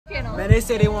Man, they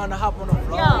say they want to hop on the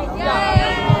vlog.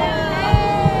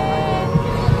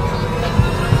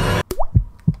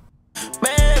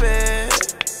 Baby,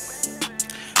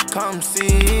 come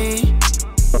see.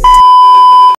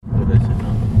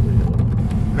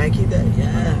 Man, keep that,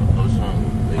 yeah.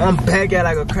 I'm back at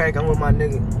like a crack. I'm with my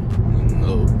nigga.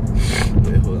 No.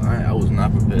 Wait, hold on. I was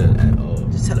not prepared at all.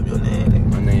 Just tell him your name,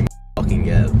 nigga. My name is fucking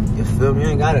Gab. You feel me? You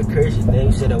ain't gotta curse your name.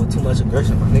 You said that with too much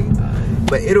aggression, my nigga.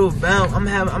 But it'll bounce.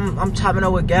 I'm chopping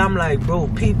up with Gab. I'm like, bro,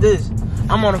 peep this.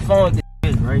 I'm on the phone with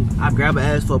this bitch, right? I grab her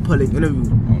ass for a public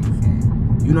interview. On the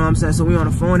phone. You know what I'm saying? So we on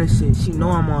the phone and shit. She know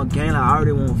I'm on gang, like I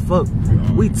already want to fuck.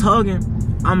 We talking.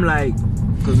 I'm like,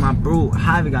 cause my bro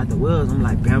Javi got the wheels. I'm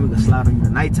like, damn, we can slide on you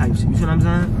tonight type shit. You see what I'm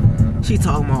saying? She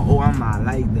talking about, oh, I'm not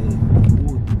like that.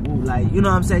 Ooh, like, you know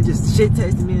what I'm saying? Just shit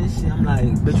texting me and shit. I'm like,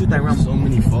 bitch, you think I'm so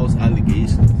many false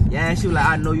allegations? Yeah, she was like,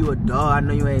 I know you a dog. I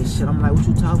know you ain't shit. I'm like, what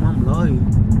you talking about? I'm loyal.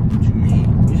 What you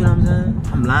mean? You see what I'm saying?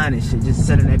 I'm lying and shit. Just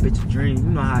selling that bitch a dream. You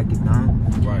know how I get down.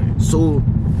 Right. So,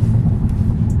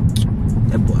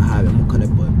 that boy Javi, I'm gonna call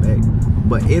that boy back.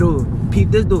 But it'll,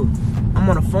 peep this dude. I'm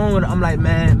on the phone with her. I'm like,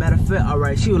 man, matter of fact, all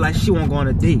right. She was like, she won't go on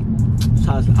a date.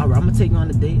 So I was like, all right, I'm gonna take you on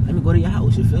a date. Let me go to your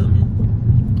house, you feel me?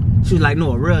 She was like,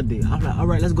 no, a real date. I was like, all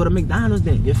right, let's go to McDonald's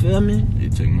then, you feel me? Hey,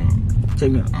 check me out.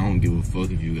 Check me out. I don't give a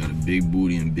fuck if you got a big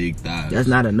booty and big thighs. That's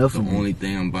not enough for me. The only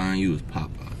thing I'm buying you is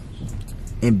Popeyes.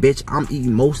 And bitch, I'm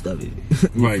eating most of it.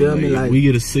 You right, feel me? Like, like, we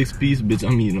get a 6-piece, bitch,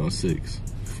 I'm eating on 6.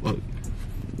 Fuck.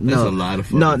 That's a lot of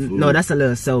fucking food. No, that's a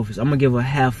little selfish. I'm gonna give her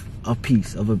half a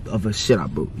piece of a shit I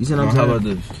broke. You see what I'm saying? How about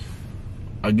this?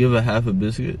 I give her half a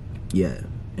biscuit. Yeah.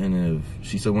 And if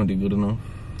she said one thing good enough,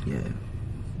 yeah,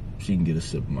 she can get a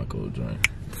sip of my cold drink.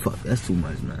 Fuck, that's too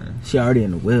much, man. She already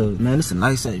in the wheels, man. It's a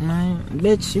nice set, man.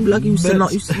 Bitch, you lucky you sitting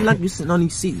on you sitting on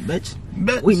these seats, bitch.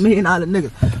 We $1 million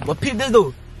niggas. But peep this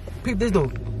though. Peep this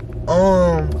though.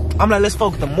 I'm like, let's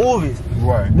focus the movies.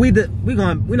 Right. We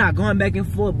not going back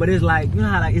and forth, but it's like, you know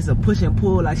how like it's a push and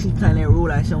pull, like she playing that rule,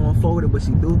 like she don't want to fuck with it, but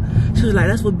she do. She was like,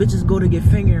 that's what bitches go to get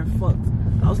fingered and fucked.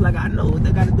 I was like, I know what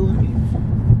that got to do with me.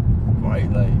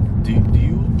 Right, like, do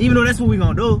you? Even though that's what we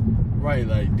gonna do. Right,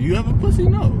 like, do you have a pussy?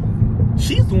 No.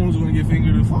 She's the one who's gonna get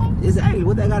fingered and fucked. Exactly,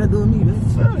 what that got to do with me,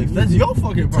 bitch? That's your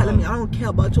fucking problem. Telling me I don't care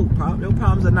about your problem. Your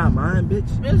problems are not mine,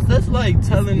 bitch. That's like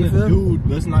telling the dude,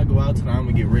 let's not go out tonight, I'm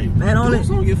gonna get raped. Man, dudes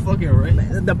don't get fucking raped.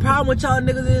 Man, the problem with y'all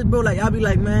niggas is, bro, like, y'all be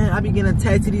like, man, I be getting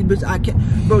attacked to these bitches. I can't.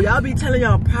 Bro, y'all be telling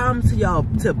y'all problems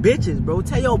to bitches, bro.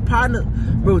 Tell your partner,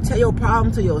 bro, tell your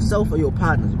problem to yourself or your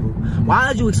partners, bro.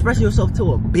 Why did you express yourself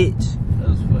to a bitch?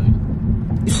 That's funny.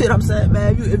 You see what I'm saying,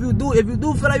 man? If you do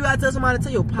feel like you gotta tell somebody,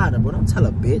 tell your partner, bro. Don't tell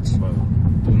a bitch. Bro,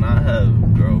 do not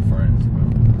have girlfriends, bro.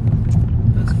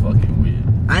 That's fucking weird.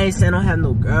 I ain't saying I don't have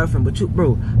no girlfriend, but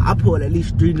bro, I pulled at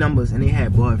least 3 numbers and they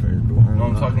had boyfriends, bro. No,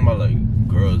 I'm talking about like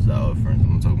girls that are friends.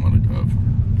 I'm talking about a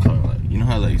girlfriend. I'm talking like, you know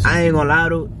how like. I ain't gonna lie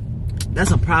though.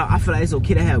 That's a problem. I feel like it's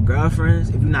okay to have girlfriends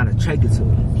if you're not attracted to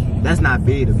her. That's not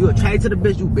bad. If you're attracted to the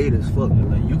bitch, you bad as fuck.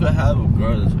 Like, you can have a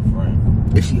girl that's a friend.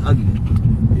 If she ugly.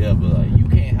 Yeah, but like you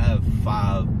can't have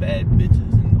 5 bad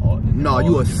bitches and all. No,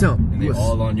 you a simp. And they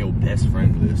all on your best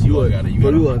friend list. You got a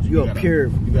pure.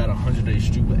 You got a 100-day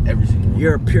streak with every single one.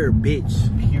 You're a pure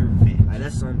bitch. Pure bitch. Like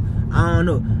that's some. I don't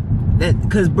know.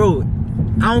 Cause bro,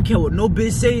 I don't care what no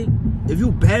bitch say. If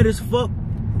you bad as fuck.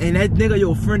 And that nigga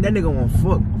your friend, that nigga won't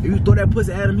fuck. If you throw that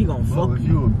pussy at him, he gon' fuck. If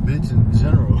you a bitch in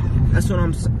general. That's what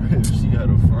I'm saying. She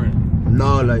got a friend.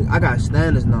 No, like, I got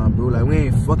standards now, bro. Like, we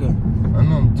ain't fucking. I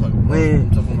know I'm talking about. I'm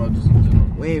talking about just in general.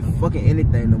 We ain't fucking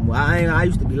anything no more. I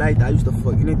used to be like that. I used to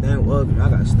fuck anything with me. I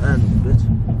got standards, bitch.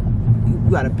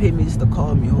 You gotta pay me just to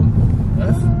call me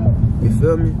home. You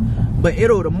feel me? But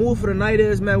the move for the night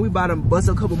is, man, we about to bust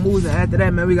a couple moves, and after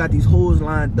that, man, we got these hoes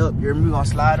lined up. You hear me? We gonna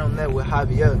slide on that with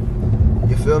Javier.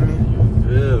 You feel me?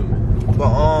 You feel me? But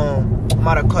I'm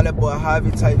about to call that boy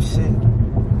Javi type shit.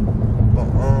 But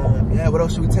yeah, what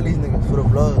else should we tell these niggas for the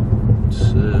vlog?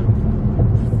 Shit.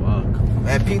 Fuck.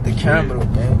 Man, peep the camera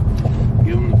though, man.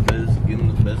 Give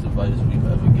them the best advice we've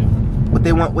ever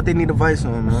given. What they need advice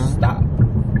on, man? Stop.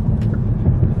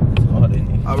 That's all they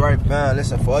need. Alright, man,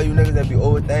 listen, for all you niggas that be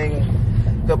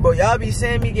overthinking. Cause bro, y'all be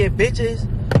saying me get bitches.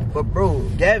 But bro,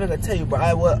 Gavin can tell you, bro,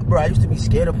 I used to be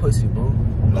scared of pussy, bro.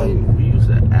 Like, we used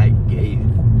to act gay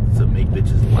to make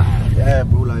bitches laugh. Yeah,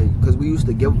 bro, like, cause we used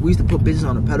to put bitches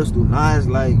on a pedestal. Now it's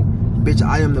like, bitch,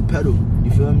 I am the pedal.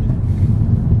 You feel me?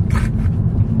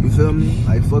 You feel me?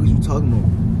 Like, fuck is you talking about?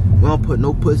 We don't put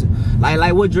no pussy.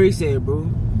 Like what Drake said, bro.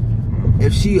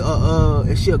 If she a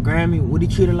Grammy, would he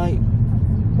treat her like? I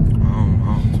don't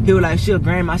know. He was like, she a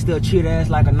Grammy, I still treat her as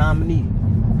like a nominee.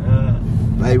 Yeah.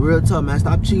 Like, real talk, man.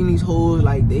 Stop cheating these hoes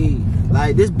like they...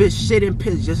 Like, this bitch shit and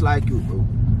piss just like you, bro.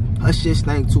 Her shit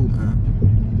stink too, man.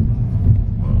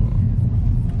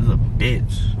 This is a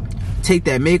bitch. Take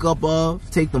that makeup off.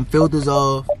 Take them filters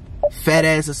off. Fat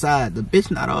ass aside. The bitch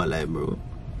not all that, bro.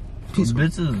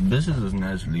 Bitches is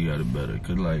naturally got it better.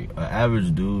 Cause like an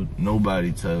average dude,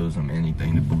 nobody tells him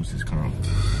anything to boost his confidence.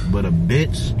 But a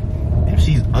bitch, if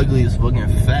she's ugly as fucking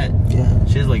fat, yeah,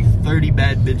 she has like 30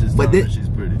 bad bitches telling her she's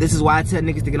pretty. This is why I tell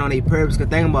niggas to get on their purpose. Cause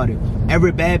think about it,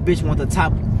 every bad bitch want the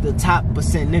top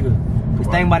percent nigga. Cause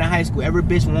think about it, in high school, every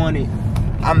bitch wanted.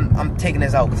 I'm taking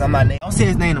this out because I'm not. Don't say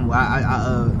his name no more.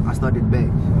 I started back.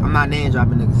 I'm not name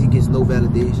dropping niggas. He gets no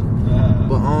validation.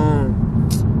 But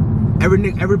every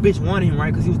bitch wanted him,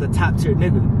 right? Because he was the top tier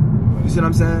nigga. You see what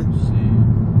I'm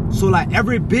saying? So like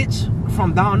every bitch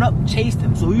from down up chased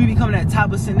him. So you become that top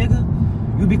percent nigga,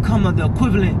 you become the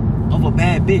equivalent of a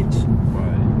bad bitch.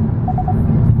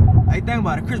 Right. Like think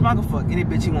about it. Chris Michael fuck any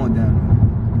bitch he want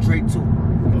down. Drake too.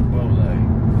 Bro, like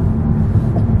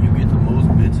you get the most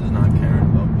bitches not caring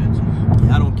about bitches.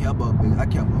 Yeah, I don't care about bitches. I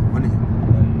care about money.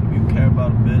 Like if you care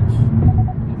about a bitch,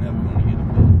 you're never gonna get a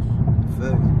bitch.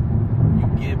 Fair. You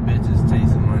get bitches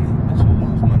chasing money, but you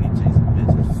lose money chasing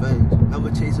bitches. Thanks. Never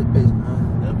chase a bitch,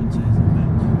 man. Never chase a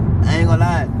bitch. I ain't gonna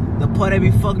lie. The part that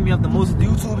be fucking me up the most is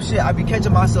YouTube shit. I be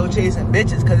catching myself chasing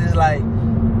bitches because it's like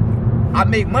I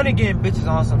make money getting bitches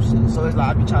on some shit. So it's like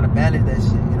I be trying to balance that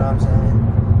shit. You know what I'm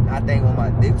saying? I think on my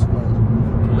dick too much.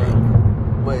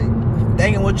 But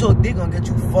thinking with your dick gonna get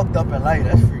you fucked up in life.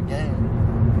 That's free game.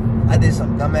 I did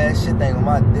some dumbass shit thing on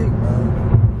my dick, man.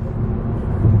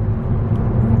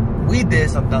 We did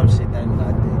some dumb shit thing on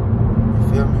our dick. You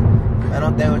feel me? Man,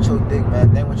 don't think with your dick, man.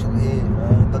 Think with your head,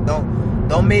 man.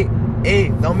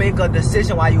 Don't make a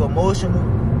decision while you emotional.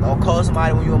 Don't call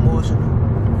somebody when you emotional.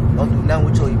 Don't do nothing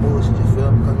with your emotions, you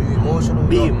feel me? Because when you emotional,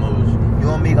 you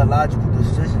don't make a logical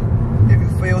decision. If you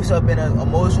feel yourself being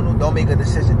emotional, don't make a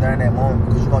decision during that moment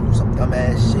because you're gonna do some dumb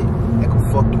ass shit that can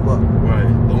fuck you up. Right.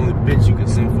 The only bitch you can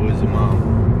send for is your mom.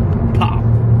 Pop.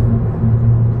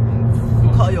 You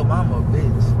call your mama a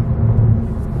bitch.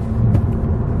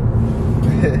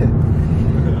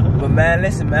 But man,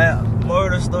 listen, man.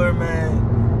 Moral of the story, man.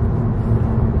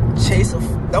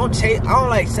 Don't chase. I don't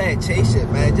like saying chase shit,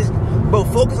 man. Just, bro,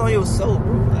 focus on yourself,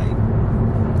 bro.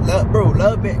 Like,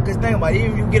 love it. Cause think about it,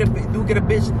 even if you get a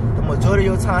bitch, the majority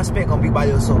of your time spent gonna be by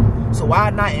yourself. So why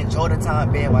not enjoy the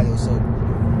time being by yourself?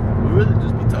 We really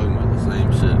just be talking about the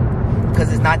same shit.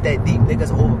 Cause it's not that deep.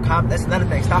 Niggas that's another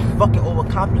thing. Stop fucking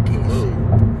overcomplicating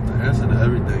shit. The answer to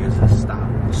everything is just stop.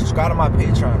 Subscribe to my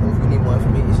Patron if you need more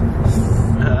information.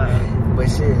 But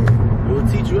shit, it will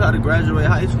teach you how to graduate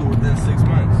high school within 6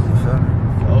 months. You feel me?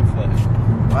 Oh fuck.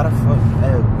 Why the fuck?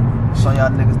 Hey, showing y'all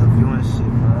niggas the view and shit,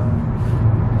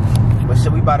 man. But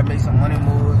shit, we about to make some money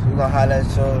moves. We gonna holler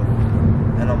at y'all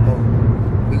and I'm more.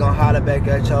 We gonna holler back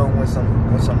at y'all with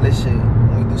some lit shit.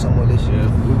 When we do some more lit shit.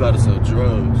 Yeah, we about to sell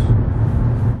drugs.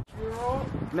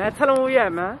 Man, tell them where we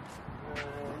at, man.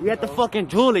 We at the fucking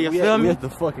jewelry, you feel me? We at the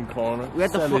fucking corner. We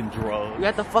at the selling drugs. We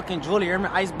at the fucking jewelry, you hear me?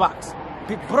 Icebox.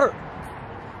 Big brr.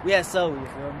 We at Subway, you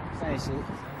feel me? Same shit.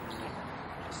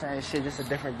 Same shit, just a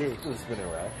different day. Still spinning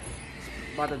right.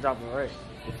 About to drop it right.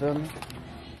 You feel me?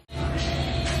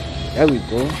 There we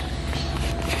go.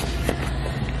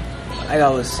 Like I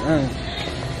was saying.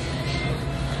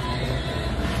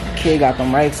 Kid got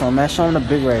them racks on, man. Show him the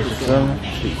big racks, you feel me?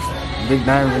 Big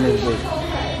diamonds in this bitch.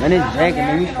 Man, this drinking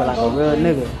made me feel like a real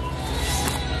nigga.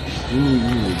 You need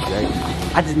a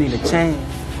jacket. I just need a chain.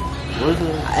 What's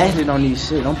it? I actually don't need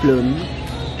shit. Don't play with me.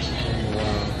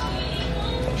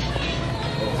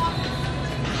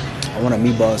 I want a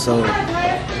meatball soda.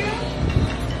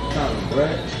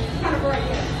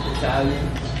 Italian.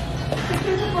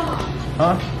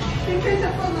 Huh?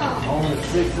 Only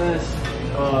 6 cents.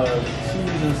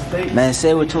 Cheese and steak. Man, say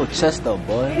it with your chest up,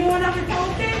 boy.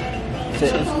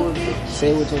 Say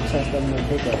it with your chest up and your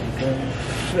dick up, you feel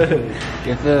me?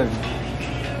 You feel me?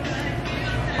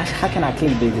 How can I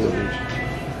clean big deal, bitch?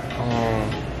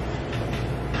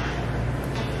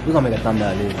 We gonna make a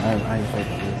thumbnail, dude. I ain't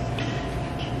fucking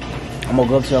this. I'm gonna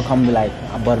go up to your car and be like,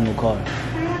 I bought a new car.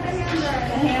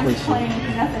 Quick shit.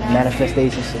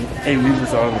 Manifestation shit. Hey, we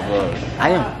was on the vlog. I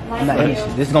am. I'm not in this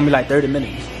shit. This is gonna be like 30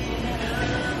 minutes.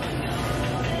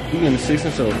 You getting 6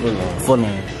 cents or a foot long? Foot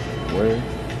long. Word.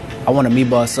 I want a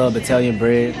meatball sub, Italian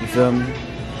bread, you feel me?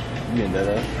 You getting that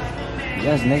up?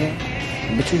 Yes, nigga.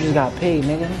 But you just got paid,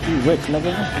 nigga. You rich,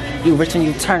 nigga. You rich and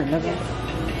you turn, nigga.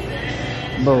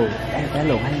 Bro, that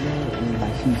little white girl,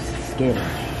 like she's scared of me.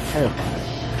 Terrified.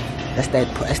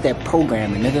 That's that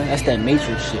programming, nigga. That's that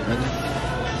Matrix shit, nigga.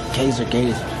 Gazer.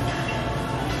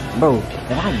 Bro,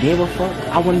 if I gave a fuck,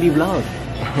 I wouldn't be vlogging.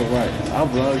 Right, I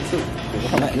vlog too.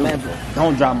 Man, bro,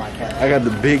 don't drop my camera. I got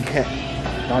the big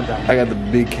Don't drop my I got the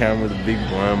big camera, the big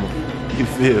blimmer. You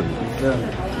feel me?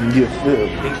 You feel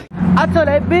me? I told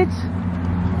that bitch,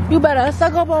 you better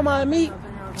suck up on my meat.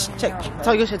 Check,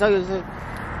 talk your shit.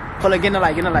 Pull it, get in the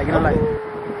light.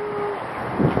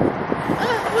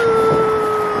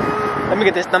 Let me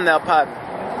get this thumbnail pop.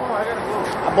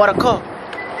 I bought a car.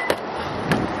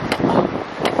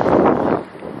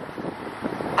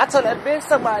 I told that bitch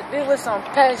suck my dick with some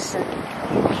passion.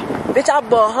 Bitch, I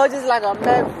bought her just like a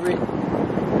maverick.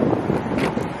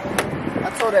 I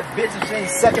told that bitch if she ain't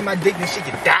sucking my dick, then she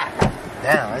could die.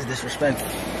 Damn, that's disrespectful.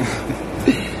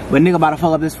 But nigga about to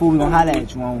fuck up this food, we gon' holla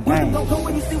at you on game.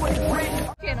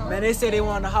 Man, they say they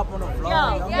wanted to hop on the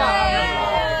vlog.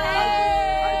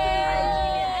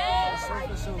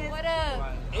 What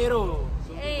up? Edo.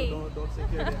 Hey. I'm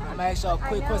gonna ask y'all a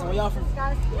quick question. Where y'all from?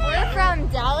 We're from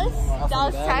Dallas,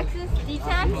 Texas,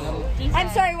 D-Town. I'm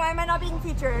sorry, why am I not being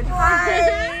featured?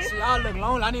 Hi. See, y'all look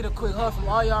lonely. I need a quick hug from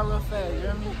all y'all real fast. You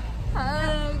hear me?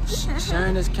 Hug.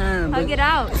 Sharing is caring. Hug it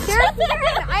out. Seriously,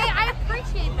 I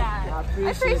appreciate that. I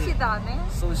appreciate that, man.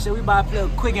 So shit, we about to play a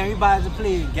quick game. We about to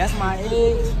play Guess My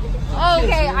Age.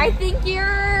 Okay, I think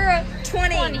you're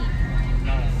 20.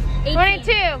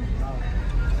 22.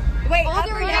 Wait,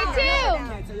 Older than 22.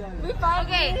 We fine.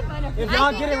 Okay. If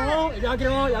y'all get it wrong, y'all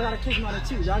gotta kick me on the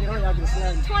cheek. Y'all get it wrong, y'all get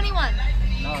slammed. 21.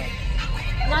 No.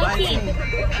 19.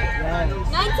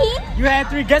 Yes. 19? You had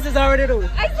 3 guesses already though.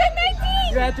 I said 19.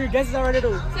 You had 3 guesses already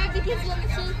though. So if you kiss you on the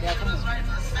cheek? Yeah, come on.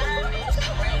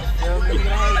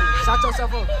 Shout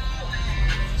yourself up.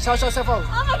 Shout yourself up.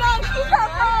 Oh my god, keep her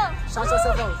phone. Shout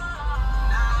yourself up.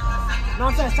 No,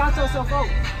 I'm saying shout yourself up.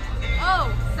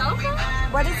 Oh, cell phone?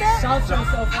 What is it? Shout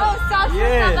yourself up. Oh, shout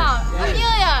yourself out.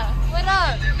 Amelia, what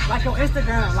up? Like your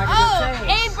Instagram, like Oh, your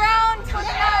A Brown 29.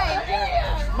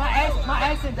 My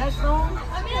accent that strong?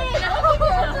 Amelia,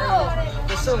 no.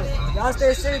 For sure. Y'all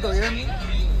stay safe though, you hear me?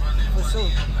 For sure.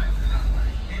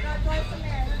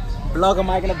 Blogger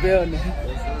Mike in the building.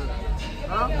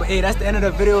 But hey, that's the end of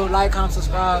the video. Like, comment,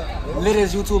 subscribe. Lit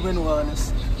as YouTube in the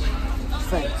wellness.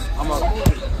 Thanks. I'm up.